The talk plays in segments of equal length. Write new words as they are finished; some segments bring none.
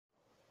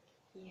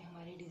ये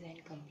हमारी design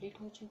complete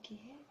हो चुकी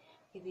है।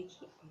 ये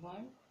देखिए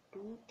 1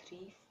 2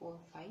 3 4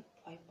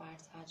 5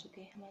 पार्ट्स आ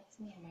चुके हैं हमारे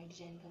इसमें। हमारी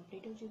डिज़ाइन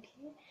कंप्लीट हो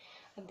चुकी है।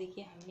 अब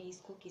देखिए हमने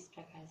इसको किस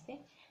प्रकार से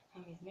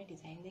हम इसमें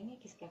डिज़ाइन देंगे,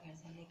 किस प्रकार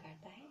से हमने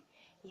काटा है।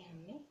 ये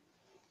हमने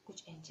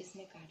कुछ इंचेस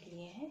में काट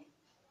लिए हैं।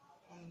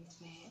 हम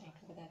इसमें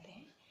आपको बताते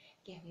हैं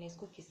कि हमने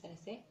इसको किस तरह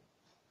से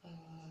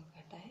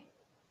काटा है।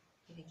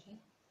 ये देखिए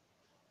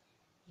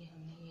ये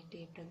हमने ये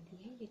टेप रख दी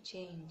है। ये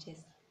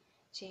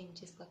 6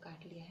 इंचेस का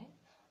काट लिया है।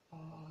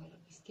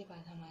 और इसके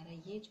बाद हमारा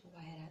ये जो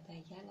वायर आता है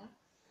याला,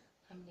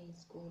 हमने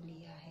इसको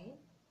लिया है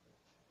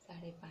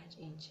 5.5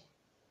 इंच।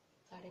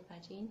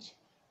 5.5 इंच,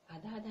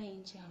 आधा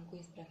इंच हमको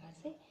इस प्रकार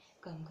से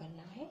कम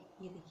करना है।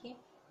 ये देखिए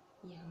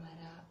ये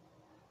हमारा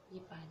ये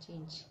 5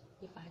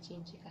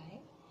 इंच का है।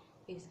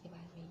 फिर इसके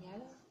बाद में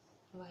याला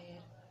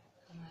वायर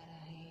हमारा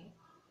है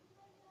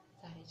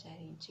 4.5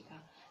 इंच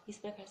का। इस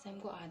प्रकार से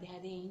हमको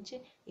आधे इंच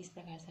इस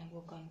प्रकार से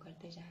हमको कम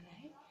करते जाना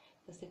है।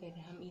 सबसे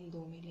पहले हम इन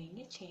दो में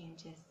लेंगे 6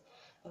 इंचेस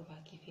और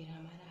बाकी फिर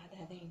हमारा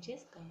आधा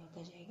इंचेस कम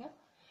होता जाएगा।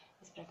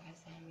 इस प्रकार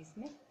से हम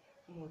इसमें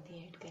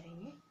मोती ऐड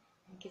करेंगे।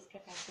 हम किस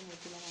प्रकार से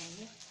मोती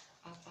लगाएंगे,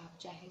 आप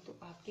चाहे तो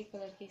आपके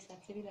कलर के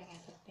हिसाब से भी लगा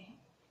सकते हैं।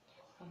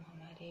 हम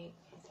हमारे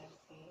हिसाब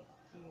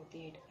से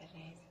मोती ऐड कर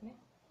रहे हैं इसमें।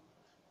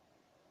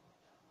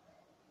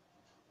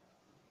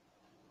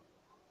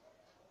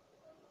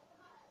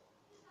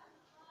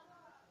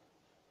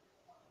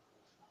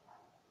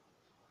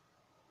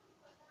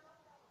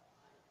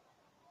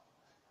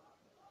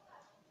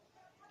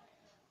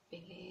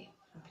 पहले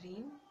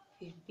ग्रीन,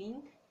 फिर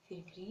पिंक,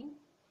 फिर ग्रीन।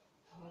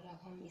 और अब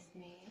हम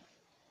इसमें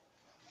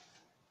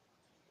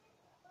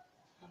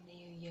हमने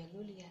ये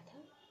येलो लिया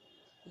था,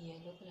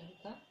 येलो कलर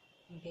का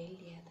बेल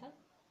लिया था,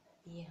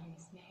 ये हम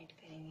इसमें ऐड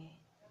करेंगे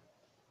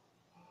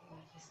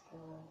और इसको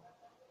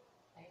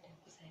लाइटर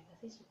की सहायता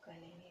से चिपका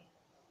लेंगे।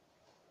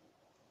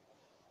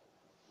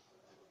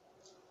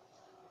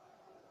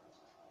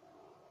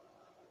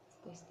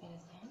 इसको इस तरह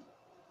से हम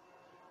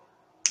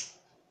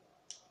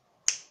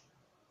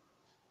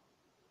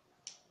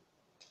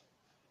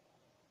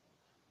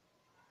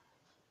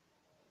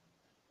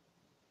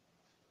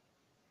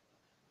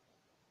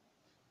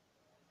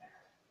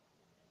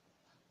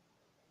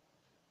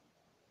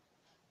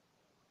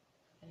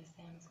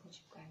इसको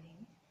चिपका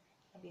लेंगे।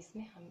 अब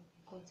इसमें हम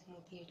कौन से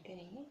मोती ऐड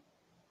करेंगे,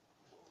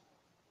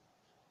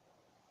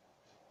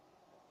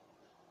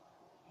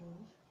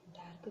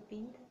 डार्क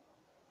पिंक,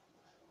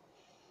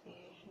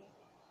 फिर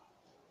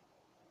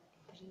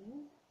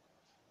ग्रीन,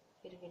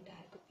 फिर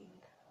डार्क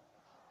पिंक।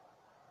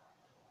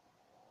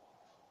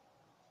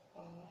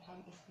 और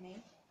हम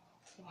इसमें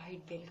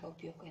वाइट बेल का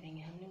उपयोग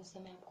करेंगे। हमने उस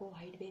समय आपको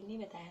वाइट बेल नहीं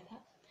बताया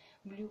था,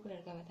 ब्लू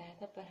कलर का बताया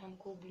था, पर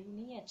हमको ब्लू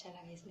नहीं अच्छा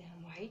लगा इसलिए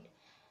हम वाइट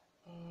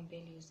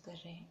बेल यूज़ कर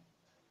रहे हैं।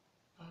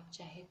 आप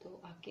चाहे तो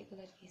आपके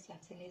कलर के हिसाब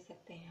से ले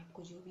सकते हैं,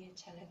 आपको जो भी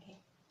अच्छा लगे।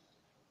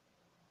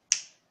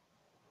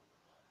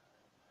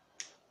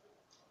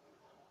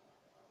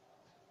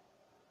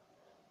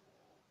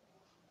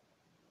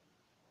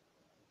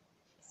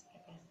 इस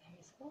प्रकार से हम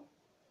इसको,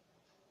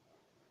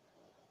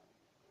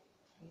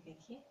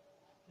 देखिए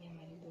ये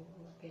हमारी 2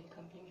 बेल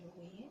कंप्लीट हो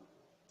गई है।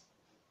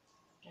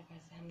 इस प्रकार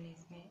से हमने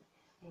इसमें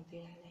मोती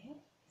डाले हैं।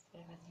 इस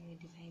प्रकार से हमने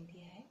डिज़ाइन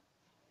दिया है।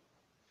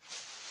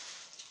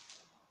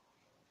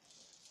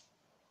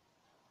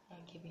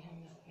 आगे भी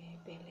हम इसमें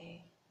पहले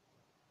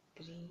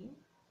ग्रीन,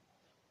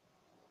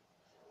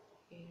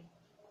 फिर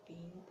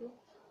पिंक,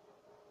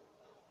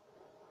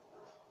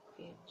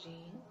 फिर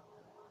ग्रीन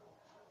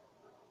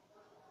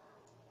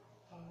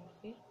और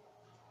फिर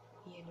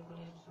येलो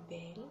कलर की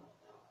बेल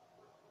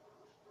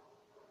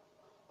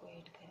को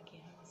ऐड करके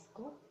हम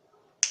इसको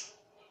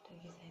लाइटर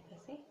की सहायता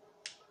से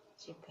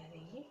चिपका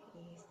देंगे।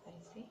 ये इस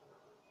तरह से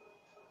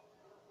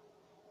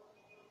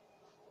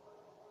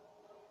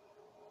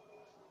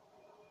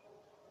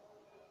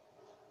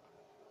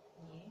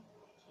ये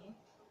देखिए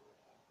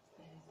इस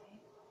तरह से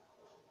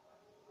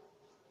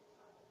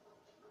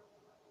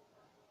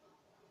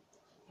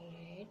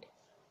red,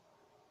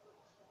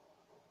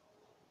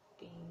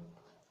 pink,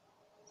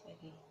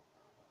 sorry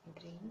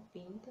green,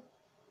 pink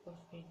और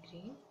फिर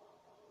ग्रीन।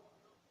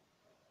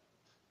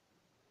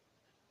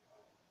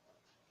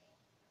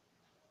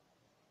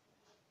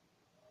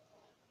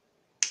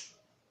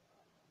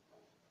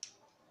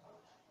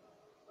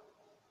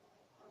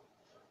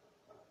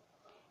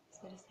 इस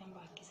तरह से हम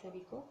बाकी सभी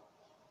को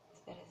इस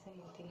तरह से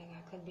मोती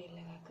लगाकर, बेल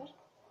लगाकर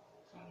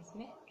हम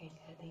इसमें ऐड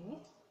कर देंगे।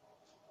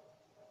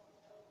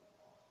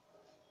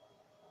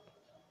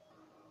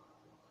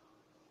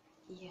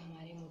 ये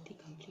हमारे मोती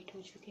कंप्लीट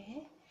हो चुके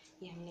हैं।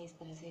 ये हमने इस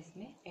तरह से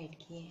इसमें ऐड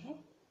किए हैं।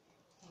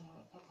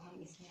 और अब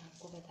हम इसमें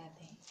आपको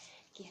बताते हैं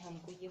कि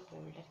हमको ये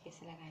होल्डर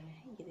कैसे लगाना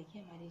है। ये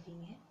देखिए हमारी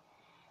रिंग है,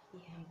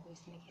 ये हमको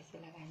इसमें कैसे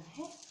लगाना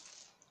है।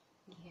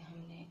 ये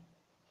हमने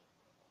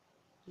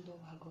 2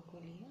 भागों को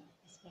लिया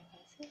इस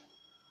प्रकार से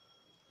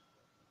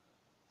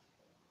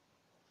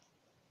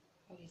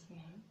और इसमें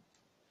हम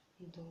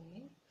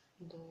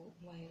 2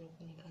 वायरों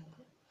को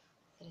निकालकर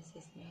इस तरह से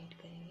इसमें ऐड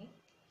करेंगे।